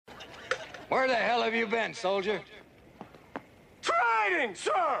Where the hell have you been, soldier? Training,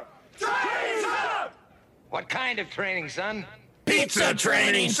 sir! Training, sir! What kind of training, son? Pizza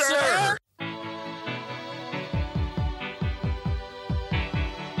training, sir!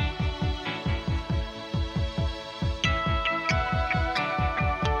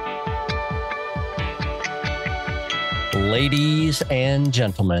 Ladies and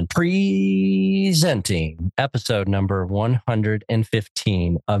gentlemen, presenting episode number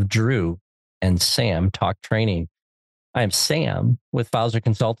 115 of Drew and Sam Talk Training. I am Sam with Fowler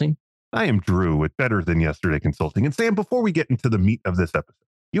Consulting. I am Drew with Better Than Yesterday Consulting. And Sam, before we get into the meat of this episode,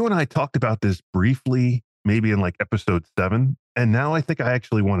 you and I talked about this briefly, maybe in like episode 7. And now I think I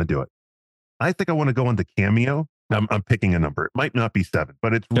actually want to do it. I think I want to go into Cameo. I'm picking a number. It might not be 7,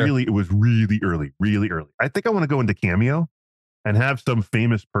 but it was really early. I think I want to go into Cameo and have some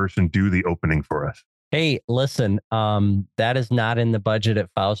famous person do the opening for us. Hey, listen, that is not in the budget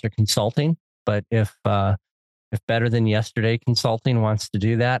at Fowler Consulting, but if Better Than Yesterday Consulting wants to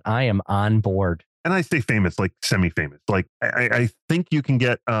do that, I am on board. And I say famous, like semi-famous. Like I think you can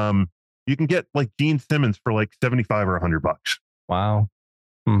get like Gene Simmons for like $75 or $100. Wow.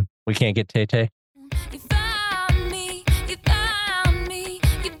 We can't get Tay-Tay.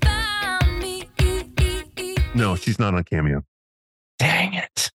 No, she's not on Cameo. Dang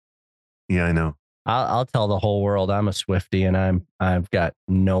it. Yeah, I know. I'll tell the whole world I'm a Swiftie and I've got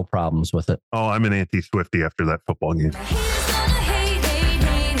no problems with it. Oh, I'm an anti-Swiftie after that football game.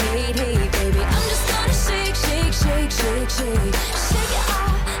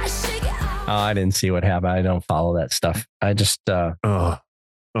 Oh, I didn't see what happened. I don't follow that stuff. I just that's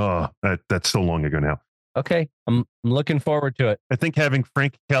so long ago now. Okay, I'm looking forward to it. I think having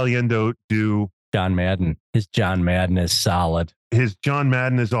Frank Caliendo do John Madden. His John Madden is solid. His John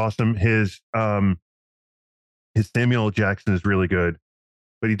Madden is awesome. His Samuel L. Jackson is really good.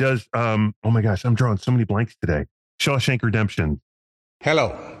 But he does oh my gosh, I'm drawing so many blanks today. Shawshank Redemption.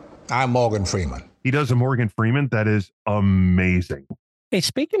 Hello, I'm Morgan Freeman. He does a Morgan Freeman that is amazing. Hey,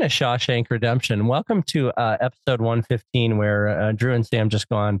 speaking of Shawshank Redemption, welcome to episode 115, where Drew and Sam just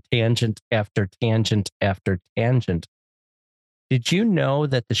go on tangent after tangent after tangent. Did you know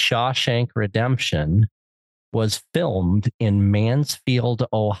that the Shawshank Redemption was filmed in Mansfield,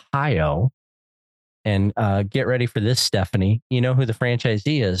 Ohio? And get ready for this, Stephanie. You know who the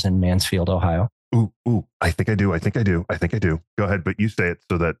franchisee is in Mansfield, Ohio? Ooh, I think I do. Go ahead, but you say it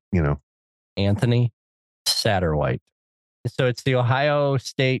so that, you know. Anthony Satterwhite. So it's the Ohio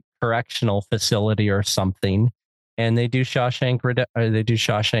State Correctional Facility or something, and they do Shawshank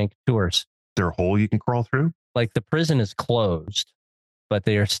tours. There a hole you can crawl through? Like the prison is closed, but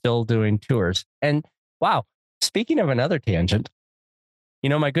they are still doing tours. And wow, speaking of another tangent, you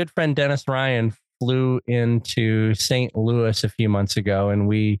know, my good friend Dennis Ryan flew into St. Louis a few months ago, and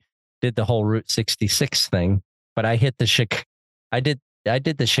we did the whole Route 66 thing. But I did the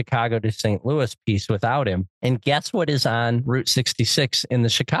Chicago to St. Louis piece without him. And guess what is on Route 66 in the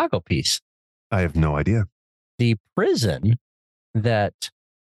Chicago piece? I have no idea. The prison that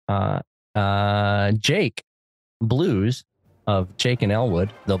Jake Blues of Jake and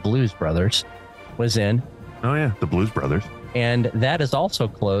Elwood, the Blues Brothers, was in. Oh, yeah, the Blues Brothers. And that is also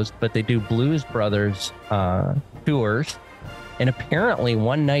closed, but they do Blues Brothers tours. And apparently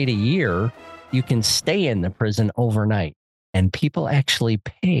one night a year, you can stay in the prison overnight. And people actually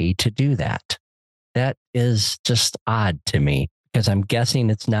pay to do that. That is just odd to me, because I'm guessing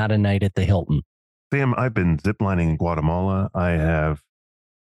it's not a night at the Hilton. Sam, I've been ziplining in Guatemala. I have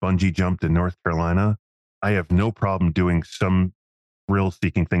bungee jumped in North Carolina. I have no problem doing some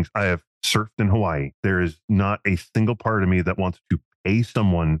thrill-seeking things. I have surfed in Hawaii. There is not a single part of me that wants to pay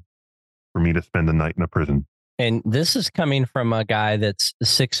someone for me to spend a night in a prison. And this is coming from a guy that's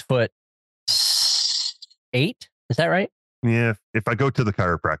 6'8". Is that right? Yeah, if I go to the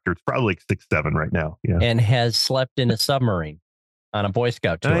chiropractor, it's probably like 6'7" right now. Yeah, and has slept in a submarine on a Boy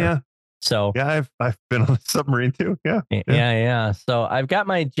Scout tour. Yeah. So yeah, I've been on a submarine too. Yeah. So I've got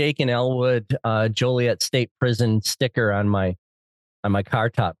my Jake and Elwood Joliet State Prison sticker on my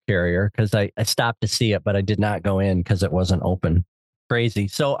car top carrier, because I stopped to see it, but I did not go in because it wasn't open. Crazy.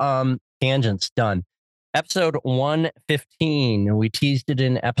 So tangents done. Episode 115. We teased it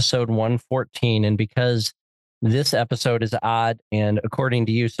in episode 114, and because this episode is odd, and according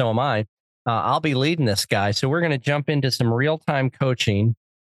to you, so am I, I'll be leading this guy. So we're going to jump into some real-time coaching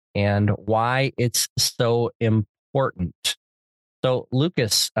and why it's so important. So,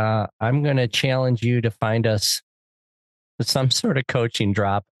 Lucas, I'm going to challenge you to find us some sort of coaching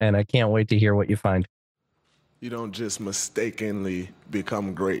drop, and I can't wait to hear what you find. You don't just mistakenly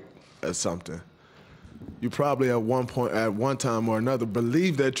become great at something. You probably at one time or another,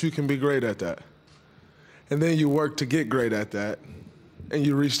 believe that you can be great at that. And then you work to get great at that, and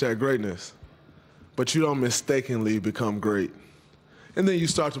you reach that greatness. But you don't mistakenly become great. And then you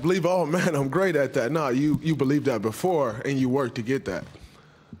start to believe, oh man, I'm great at that. No, you believed that before, and you work to get that.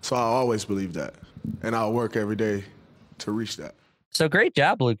 So I always believe that, and I'll work every day to reach that. So great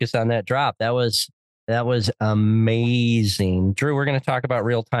job, Lucas, on that drop. That was amazing. Drew, we're going to talk about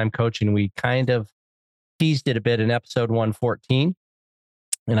real-time coaching. We kind of teased it a bit in episode 114.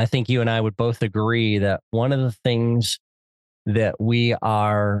 And I think you and I would both agree that one of the things that we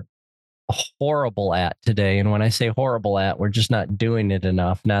are horrible at today, and when I say horrible at, we're just not doing it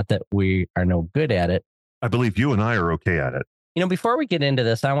enough, not that we are no good at it. I believe you and I are okay at it. Before we get into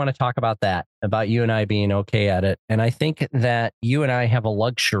this, I want to talk about that, about you and I being okay at it. And I think that you and I have a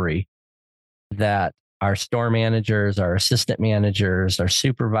luxury that our store managers, our assistant managers, our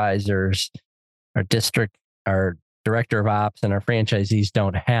supervisors, our director of ops, and our franchisees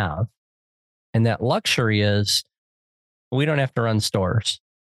don't have. And that luxury is we don't have to run stores.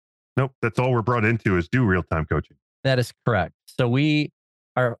 Nope. That's all we're brought into is do real-time coaching. That is correct. So we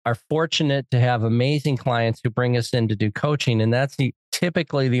are fortunate to have amazing clients who bring us in to do coaching. And that's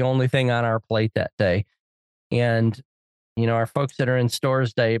typically the only thing on our plate that day. And, our folks that are in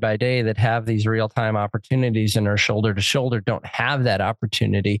stores day by day that have these real-time opportunities and are shoulder to shoulder don't have that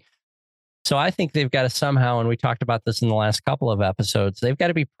opportunity. So I think they've got to somehow, and we talked about this in the last couple of episodes, they've got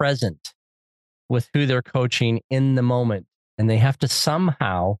to be present with who they're coaching in the moment. And they have to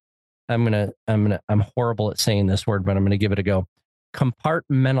somehow, I'm horrible at saying this word, but I'm going to give it a go.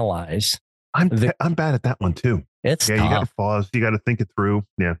 Compartmentalize. I'm bad at that one too. It's tough. You got to pause. You got to think it through.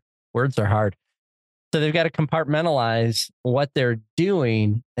 Yeah. Words are hard. So they've got to compartmentalize what they're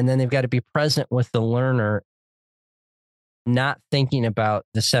doing, and then they've got to be present with the learner, not thinking about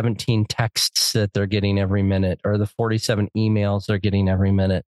the 17 texts that they're getting every minute or the 47 emails they're getting every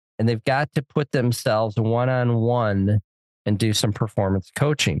minute. And they've got to put themselves one-on-one and do some performance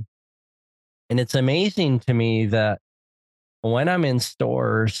coaching. And it's amazing to me that when I'm in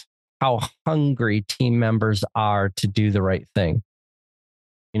stores, how hungry team members are to do the right thing.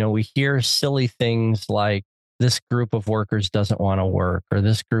 We hear silly things like this group of workers doesn't want to work, or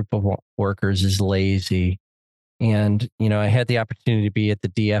this group of workers is lazy. And, I had the opportunity to be at the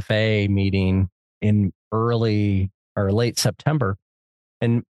DFA meeting in early or late September,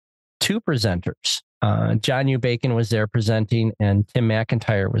 and two presenters, John U. Bacon was there presenting and Tim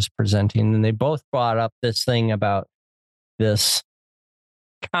McIntyre was presenting. And they both brought up this thing about this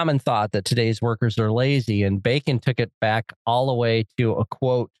common thought that today's workers are lazy. And Bacon took it back all the way to a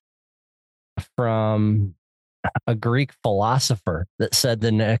quote from a Greek philosopher that said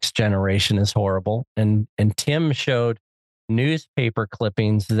the next generation is horrible. And Tim showed newspaper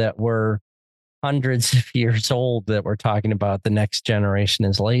clippings that were hundreds of years old that were talking about the next generation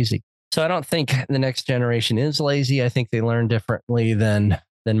is lazy. So I don't think the next generation is lazy. I think they learn differently than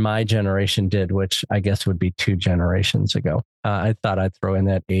my generation did, which I guess would be 2 generations ago. I thought I'd throw in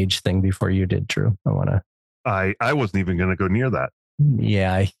that age thing before you did, Drew. I wasn't even going to go near that.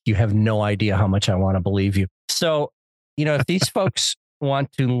 Yeah, you have no idea how much I want to believe you. So, if these folks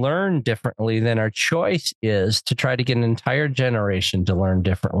want to learn differently, then our choice is to try to get an entire generation to learn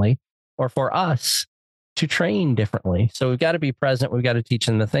differently, or for us to train differently. So we've got to be present. We've got to teach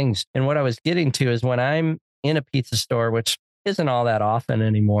them the things. And what I was getting to is when I'm in a pizza store, which isn't all that often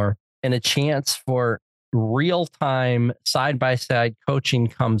anymore, and a chance for real-time side-by-side coaching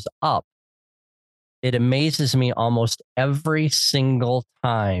comes up, it amazes me almost every single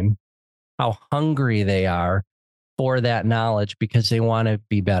time how hungry they are for that knowledge because they want to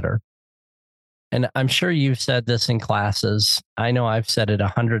be better. And I'm sure you've said this in classes. I know I've said it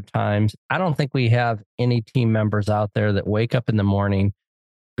 100 times. I don't think we have any team members out there that wake up in the morning,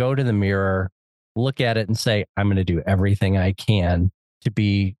 go to the mirror, look at it and say, I'm going to do everything I can to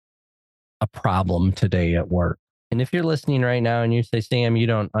be a problem today at work. And if you're listening right now and you say, Sam, you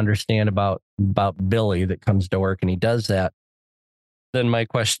don't understand about Billy that comes to work and he does that, then my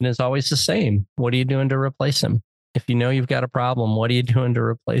question is always the same. What are you doing to replace him? If you know you've got a problem, what are you doing to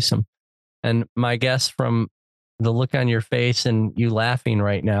replace him? And my guess from the look on your face and you laughing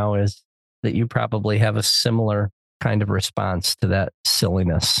right now is that you probably have a similar kind of response to that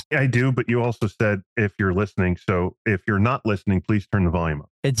silliness. I do, but you also said if you're listening. So if you're not listening, please turn the volume up.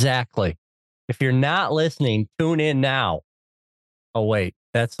 Exactly. If you're not listening, tune in now. Oh, wait,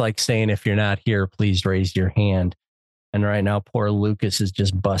 that's like saying if you're not here, please raise your hand. And right now, poor Lucas is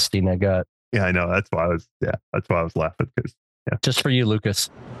just busting a gut. Yeah, I know. That's why I was laughing. Just for you, Lucas.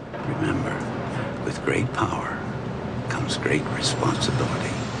 Remember, with great power comes great responsibility.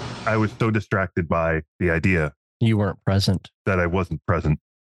 I was so distracted by the idea You weren't present. that I wasn't present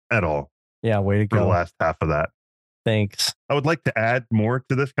at all Yeah, way to for the go. last half of that. Thanks. I would like to add more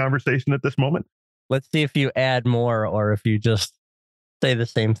to this conversation at this moment. Let's see if you add more or if you just say the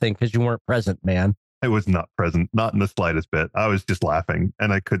same thing because you weren't present, man. I was not present, not in the slightest bit. I was just laughing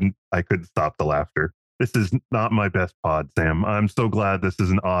and I couldn't stop the laughter. This is not my best pod, Sam. I'm so glad this is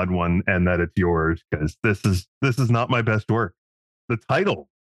an odd one and that it's yours because this is not my best work. The title.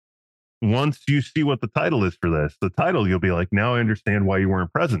 Once you see what the title is for this, the title, you'll be like, now I understand why you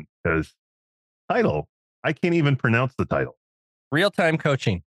weren't present because title, I can't even pronounce the title. Real-time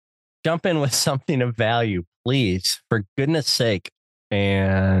coaching. Jump in with something of value, please, for goodness sake.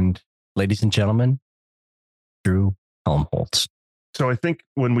 And ladies and gentlemen, Drew Helmholtz. So I think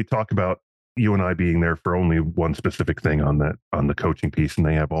when we talk about you and I being there for only one specific thing on the coaching piece, and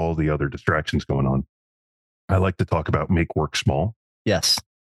they have all the other distractions going on, I like to talk about make work small. Yes.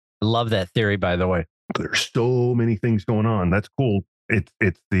 I love that theory, by the way. There's so many things going on. That's cool.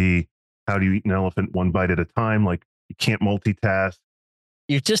 It's the how do you eat an elephant one bite at a time? Like you can't multitask.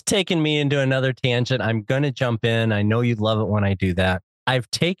 You've just taken me into another tangent. I'm going to jump in. I know you'd love it when I do that. I've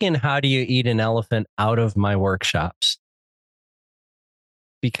taken how do you eat an elephant out of my workshops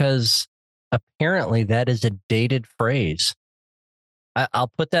because apparently that is a dated phrase.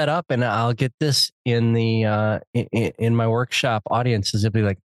 I'll put that up and I'll get this in the in my workshop audiences. It'll be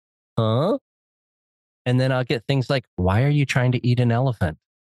like, huh? And then I'll get things like, why are you trying to eat an elephant?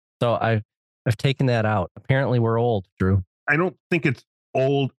 So I've taken that out. Apparently we're old, Drew. I don't think it's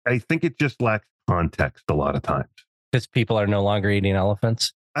old. I think it just lacks context a lot of times. Because people are no longer eating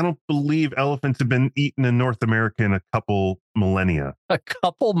elephants. I don't believe elephants have been eaten in North America in a couple millennia. A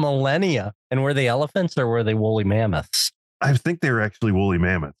couple millennia. And were they elephants or were they woolly mammoths? I think they were actually woolly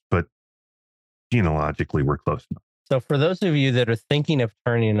mammoths, but genealogically we're close enough. So for those of you that are thinking of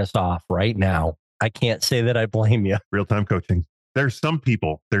turning us off right now, I can't say that I blame you. Real-time coaching. There's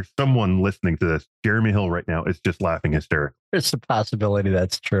someone listening to this. Jeremy Hill right now is just laughing hysterically. There's a possibility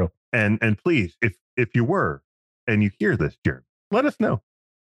that's true. And please, if you were and you hear this, Jeremy, let us know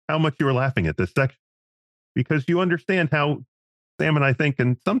how much you were laughing at this section because you understand how Sam and I think,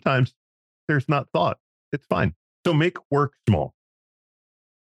 and sometimes there's not thought. It's fine. So make work small.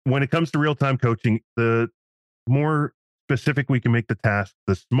 When it comes to real-time coaching, the more specific we can make the task,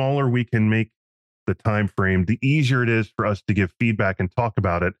 the smaller we can make the time frame, the easier it is for us to give feedback and talk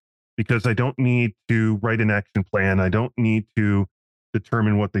about it because I don't need to write an action plan. I don't need to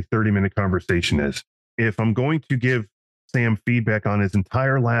determine what the 30-minute conversation is. If I'm going to give Sam feedback on his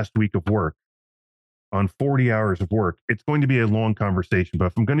entire last week of work, on 40 hours of work, it's going to be a long conversation. But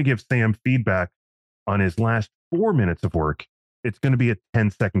if I'm going to give Sam feedback on his last 4 minutes of work, it's going to be a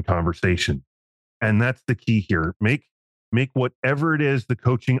 10-second conversation. And that's the key here. Make whatever it is, the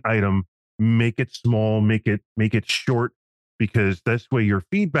coaching item, make it small, make it short, because this way your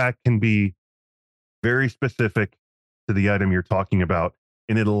feedback can be very specific to the item you're talking about.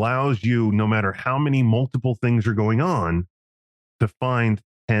 And it allows you, no matter how many multiple things are going on, to find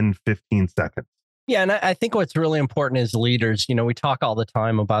 10, 15 seconds. Yeah. And I think what's really important is leaders, we talk all the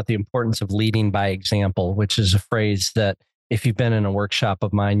time about the importance of leading by example, which is a phrase that if you've been in a workshop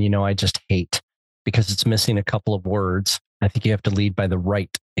of mine, I just hate because it's missing a couple of words. I think you have to lead by the right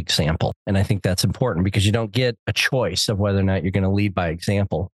example. And I think that's important because you don't get a choice of whether or not you're going to lead by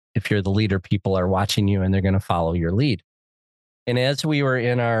example. If you're the leader, people are watching you and they're going to follow your lead. And as we were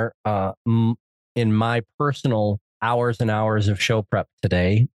in in my personal hours and hours of show prep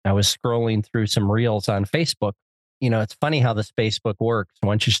today, I was scrolling through some reels on Facebook. It's funny how this Facebook works.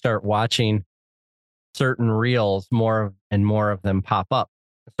 Once you start watching certain reels, more and more of them pop up.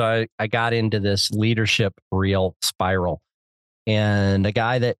 So I got into this leadership reel spiral. And a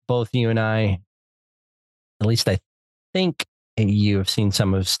guy that both you and I, at least I think you have seen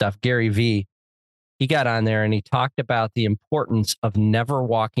some of his stuff, Gary V, he got on there and he talked about the importance of never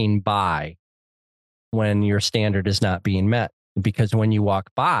walking by when your standard is not being met. Because when you walk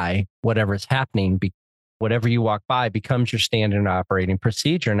by, whatever is happening, whatever you walk by becomes your standard operating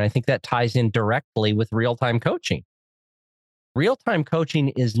procedure. And I think that ties in directly with real-time coaching. Real-time coaching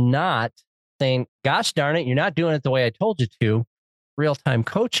is not saying, gosh darn it, you're not doing it the way I told you to. Real-time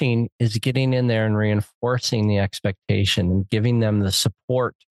coaching is getting in there and reinforcing the expectation and giving them the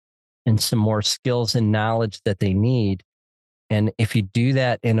support and some more skills and knowledge that they need. And if you do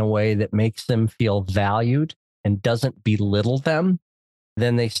that in a way that makes them feel valued and doesn't belittle them,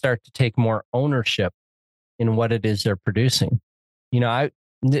 then they start to take more ownership in what it is they're producing.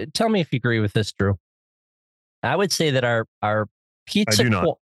 Tell me if you agree with this, Drew. I would say that our pizza. I do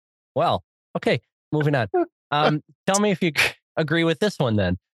not. Well, okay, moving on. Tell me if you agree with this one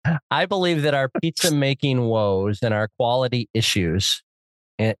then. I believe that our pizza making woes and our quality issues,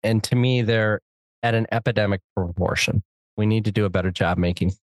 and to me, they're at an epidemic proportion. We need to do a better job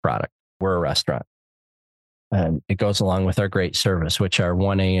making product. We're a restaurant. And it goes along with our great service, which are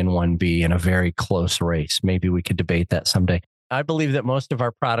 1A and 1B in a very close race. Maybe we could debate that someday. I believe that most of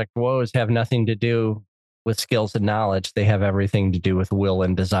our product woes have nothing to do with skills and knowledge. They have everything to do with will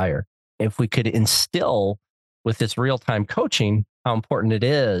and desire. If we could instill with this real-time coaching how important it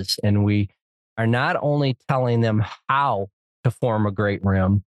is, and we are not only telling them how to form a great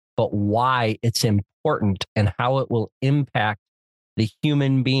rim, but why it's important and how it will impact the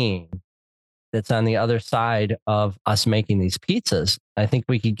human being that's on the other side of us making these pizzas, I think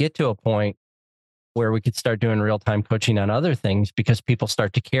we could get to a point where we could start doing real-time coaching on other things because people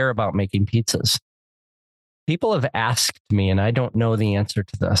start to care about making pizzas. People have asked me, and I don't know the answer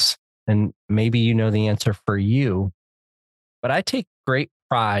to this, and maybe you know the answer for you, but I take great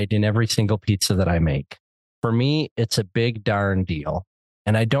pride in every single pizza that I make. For me, it's a big darn deal.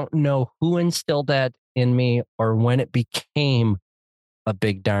 And I don't know who instilled that in me or when it became a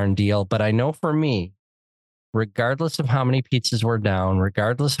big darn deal. But I know for me, regardless of how many pizzas we're down,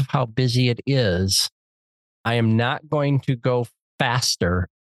 regardless of how busy it is, I am not going to go faster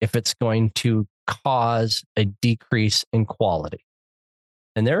if it's going to cause a decrease in quality.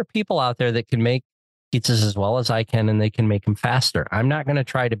 And there are people out there that can make pizzas as well as I can, and they can make them faster. I'm not going to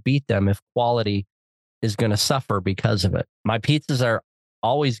try to beat them if quality is going to suffer because of it. My pizzas are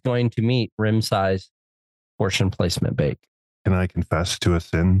always going to meet rim size, portion placement bake. Can I confess to a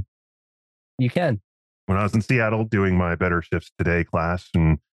sin? You can. When I was in Seattle doing my Better Shifts Today class,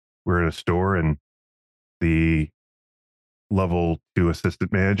 and we're in a store, and the level 2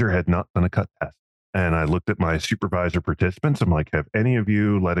 assistant manager had not done a cut test. And I looked at my supervisor participants. I'm like, have any of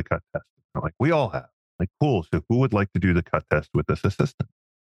you led a cut test? I'm like, we all have. Like, cool. So who would like to do the cut test with this assistant?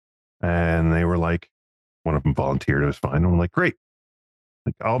 And they were like, one of them volunteered. It was fine. I'm like, great.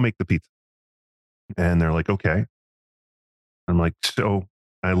 Like, I'll make the pizza. And they're like, okay. I'm like, so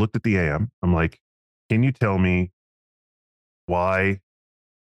I looked at the AM. I'm like, can you tell me why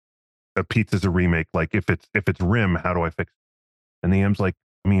a pizza's a remake? Like, if it's rim, how do I fix it? And the AM's like,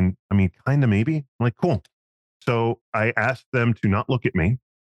 I mean, kind of maybe. I'm like, cool. So I asked them to not look at me,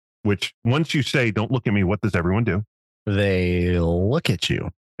 which once you say, don't look at me, what does everyone do? They look at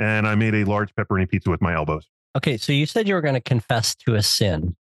you. And I made a large pepperoni pizza with my elbows. Okay. So you said you were going to confess to a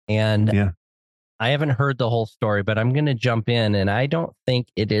sin. And yeah. I haven't heard the whole story, but I'm going to jump in. And I don't think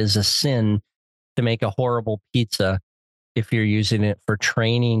it is a sin to make a horrible pizza if you're using it for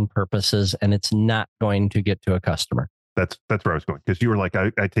training purposes and it's not going to get to a customer. That's where I was going. Because you were like,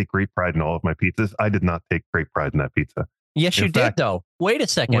 I take great pride in all of my pizzas. I did not take great pride in that pizza. Yes, you did, though. Wait a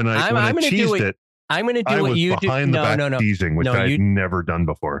second. When I going to do it. I'm going to do what you do. Behind the back teasing, which I'd never done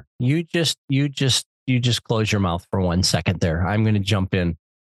before. You just close your mouth for 1 second there. I'm going to jump in.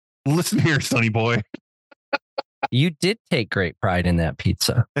 Listen here, sonny boy. You did take great pride in that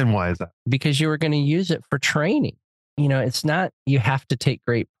pizza. And why is that? Because you were going to use it for training. You know, it's not, you have to take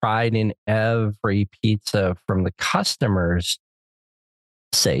great pride in every pizza from the customer's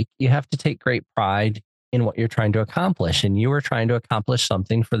sake. You have to take great pride in what you're trying to accomplish. And you were trying to accomplish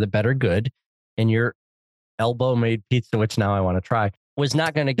something for the better good. And your elbow made pizza, which now I want to try, was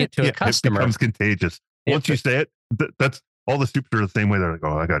not going to get to a customer. It becomes contagious. Once you say it, that's all the soups are the same way. They're like,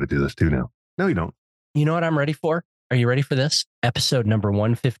 oh, I got to do this too now. No, you don't. You know what I'm ready for? Are you ready for this? Episode number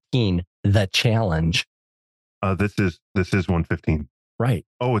 115, The Challenge. This is 115. Right.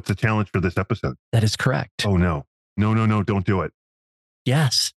 Oh, it's a challenge for this episode. That is correct. Oh, no. No. Don't do it.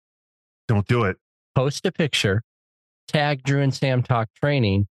 Yes. Don't do it. Post a picture, tag Drew and Sam Talk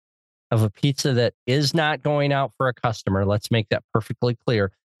Training of a pizza that is not going out for a customer. Let's make that perfectly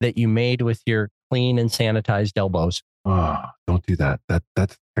clear, that you made with your clean and sanitized elbows. Oh, don't do that.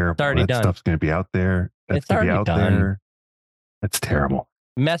 That's terrible. It's already done. Stuff's going to be out there. It's going to be out there. That's terrible.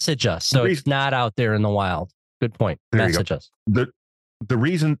 Message us so it's not out there in the wild. Good point. Message us. The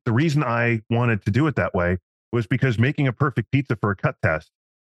reason I wanted to do it that way was because making a perfect pizza for a cut test,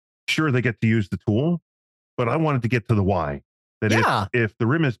 sure, they get to use the tool, but I wanted to get to the why. That if the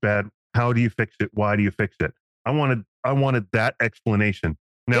rim is bad, how do you fix it? Why do you fix it? I wanted that explanation.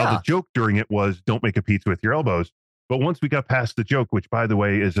 Now, the joke during it was don't make a pizza with your elbows. But once we got past the joke, which, by the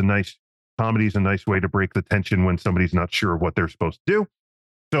way, is comedy is a nice way to break the tension when somebody's not sure of what they're supposed to do.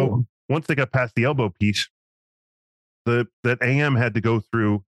 So once they got past the elbow piece, that AM had to go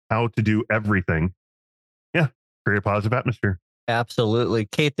through how to do everything. Yeah, create a positive atmosphere. Absolutely.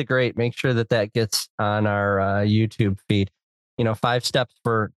 Kate the Great, make sure that gets on our YouTube feed. 5 steps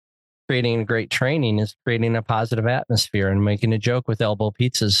for creating a great training is creating a positive atmosphere and making a joke with elbow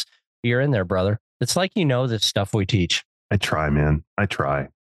pizzas. You're in there, brother. It's like this stuff we teach. I try, man. I try.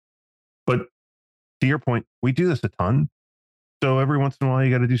 But to your point, we do this a ton. So every once in a while, you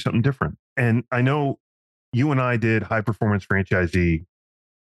got to do something different. And I know you and I did High Performance Franchisee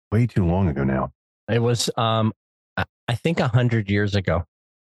way too long ago now. It was, I think, 100 years ago.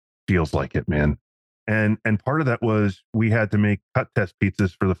 Feels like it, man. And part of that was we had to make cut test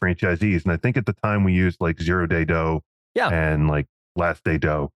pizzas for the franchisees. And I think at the time we used like 0-day dough and like last day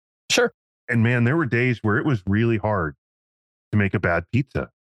dough. Sure. And man, there were days where it was really hard to make a bad pizza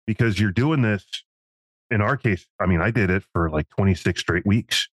because you're doing this. In our case, I mean, I did it for like 26 straight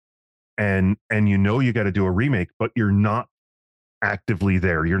weeks. And you got to do a remake, but you're not actively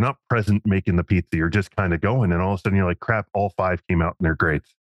there. You're not present making the pizza. You're just kind of going. And all of a sudden you're like, crap, all 5 came out and they're great.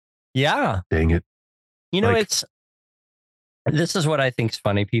 Yeah. Dang it. This is what I think is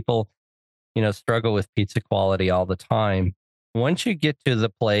funny. People, struggle with pizza quality all the time. Once you get to the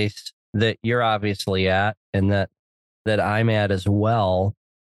place that you're obviously at and that I'm at as well,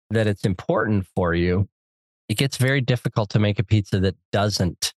 that it's important for you, it gets very difficult to make a pizza that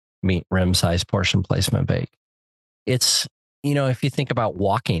doesn't meet rim size, portion placement, bake. It's, if you think about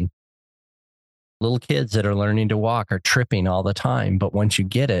walking, little kids that are learning to walk are tripping all the time. But once you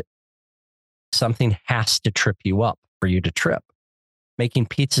get it, something has to trip you up for you to trip. Making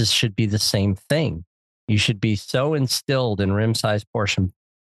pizzas should be the same thing. You should be so instilled in rim size, portion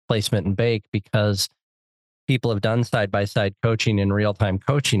placement, and bake because people have done side-by-side coaching and real-time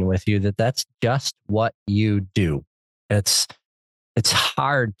coaching with you that's just what you do. It's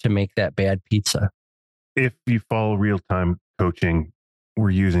hard to make that bad pizza. If you follow real-time coaching, we're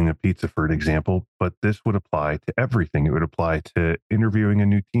using a pizza for an example, but this would apply to everything. It would apply to interviewing a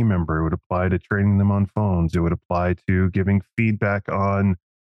new team member. It would apply to training them on phones. It would apply to giving feedback on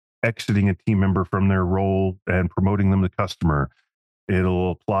exiting a team member from their role and promoting them to customer.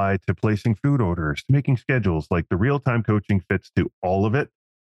 It'll apply to placing food orders, making schedules. Like the real-time coaching fits to all of it,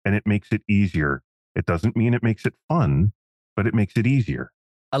 and it makes it easier. It doesn't mean it makes it fun, but it makes it easier.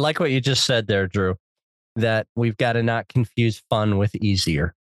 I like what you just said there, Drew, that we've got to not confuse fun with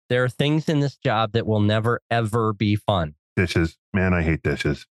easier. There are things in this job that will never, ever be fun. Dishes. Man, I hate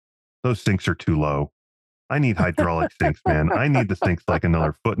dishes. Those sinks are too low. I need hydraulic sinks, man. I need the sinks like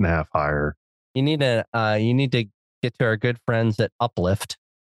another 1.5 feet higher. You need to get to our good friends at Uplift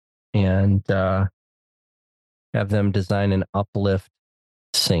and have them design an Uplift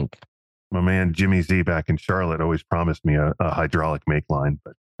sink. My man, Jimmy Z back in Charlotte always promised me a hydraulic make line,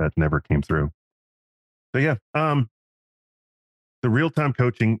 but that never came through. So yeah, the real-time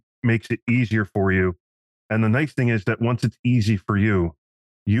coaching makes it easier for you. And the nice thing is that once it's easy for you,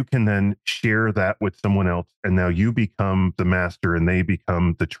 you can then share that with someone else. And now you become the master and they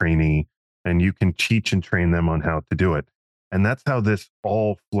become the trainee, and you can teach and train them on how to do it. And that's how this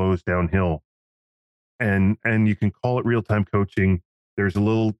all flows downhill. And you can call it real-time coaching. There's a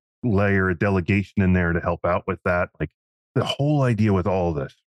little layer of delegation in there to help out with that. Like the whole idea with all of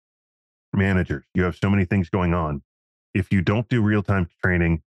this, managers, you have so many things going on. If you don't do real-time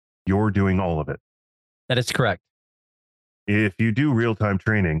training, you're doing all of it. That is correct. If you do real-time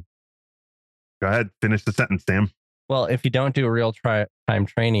training, go ahead, finish the sentence, Sam. Well, if you don't do real-time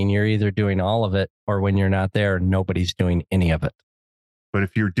training, you're either doing all of it or when you're not there, nobody's doing any of it. But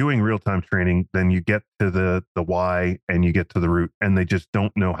if you're doing real-time training, then you get to the why and you get to the root, and they just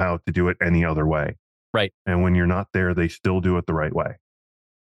don't know how to do it any other way. Right. And when you're not there, they still do it the right way.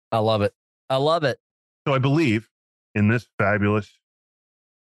 I love it. I love it. So I believe in this fabulous.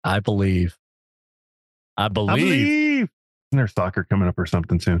 I believe. Isn't there soccer coming up or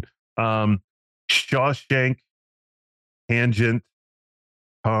something soon? Shawshank tangent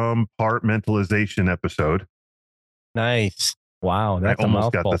compartmentalization episode. Nice. Wow. That's I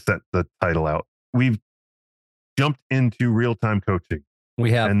almost got the title out. We've jumped into real-time coaching.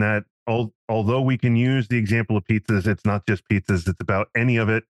 We have. And that although we can use the example of pizzas, it's not just pizzas, it's about any of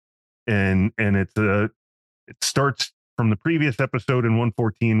it. And it starts from the previous episode in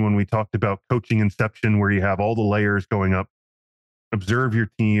 114 when we talked about coaching inception, where you have all the layers going up. Observe your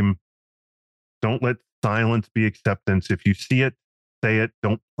team. Don't let silence be acceptance. If you see it, say it.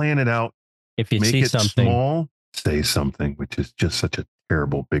 Don't plan it out. If you Make see it something small, say something, which is just such a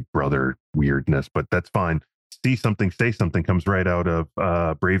terrible Big Brother weirdness, but that's fine. See something, say something comes right out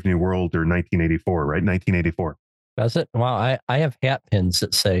of Brave New World or 1984, right? 1984. Does it? Wow. I have hat pins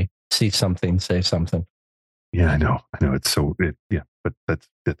that say, see something, say something. Yeah, I know. It's so, but that's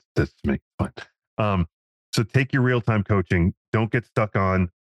me. Fine. So take your real-time coaching. Don't get stuck on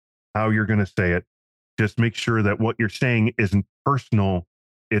how you're going to say it. Just make sure that what you're saying isn't personal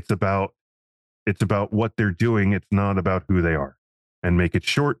It's about what they're doing. It's not about who they are. And make it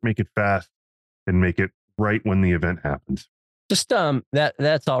short, make it fast, and make it right when the event happens. Just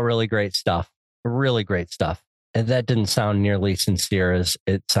that's all really great stuff. Really great stuff. And that didn't sound nearly sincere as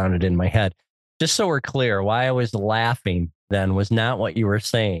it sounded in my head. Just so we're clear, why I was laughing then was not what you were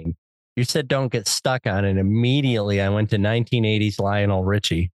saying. You said don't get stuck on it. Immediately I went to 1980s Lionel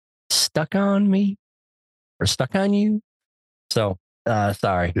Richie. Stuck on me? Or stuck on you? So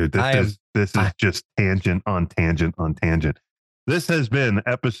sorry. Dude, this is just tangent on tangent on tangent. This has been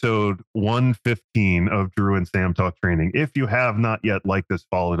episode 115 of Drew and Sam Talk Training. If you have not yet liked this,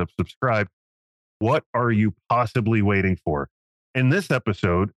 followed up, subscribed, what are you possibly waiting for? In this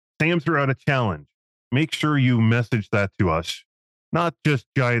episode, Sam threw out a challenge. Make sure you message that to us, not just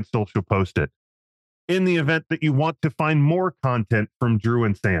giant social post it. In the event that you want to find more content from Drew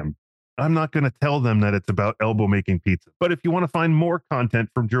and Sam, I'm not going to tell them that it's about elbow making pizza. But if you want to find more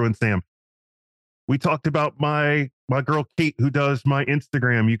content from Drew and Sam, we talked about my girl Kate, who does my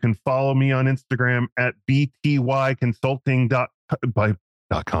Instagram. You can follow me on Instagram at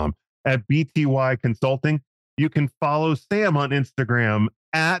btyconsulting.com. At BTY Consulting. You can follow Sam on Instagram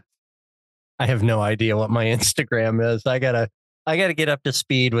at. I have no idea what my Instagram is. I gotta get up to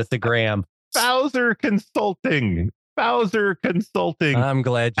speed with the gram. Bowser Consulting. Bowser Consulting. I'm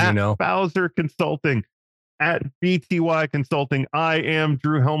glad you know. Bowser Consulting. At BTY Consulting. I am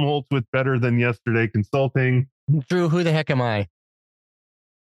Drew Helmholtz with Better Than Yesterday Consulting. Drew, who the heck am I?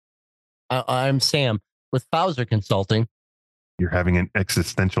 I'm Sam with Bowser Consulting. You're having an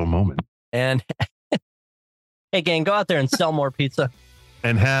existential moment. And hey, gang, go out there and sell more pizza.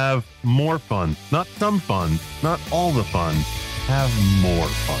 And have more fun. Not some fun. Not all the fun. Have more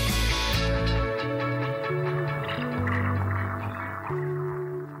fun.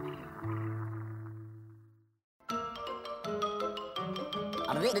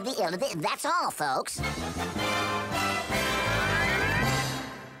 That's all, folks.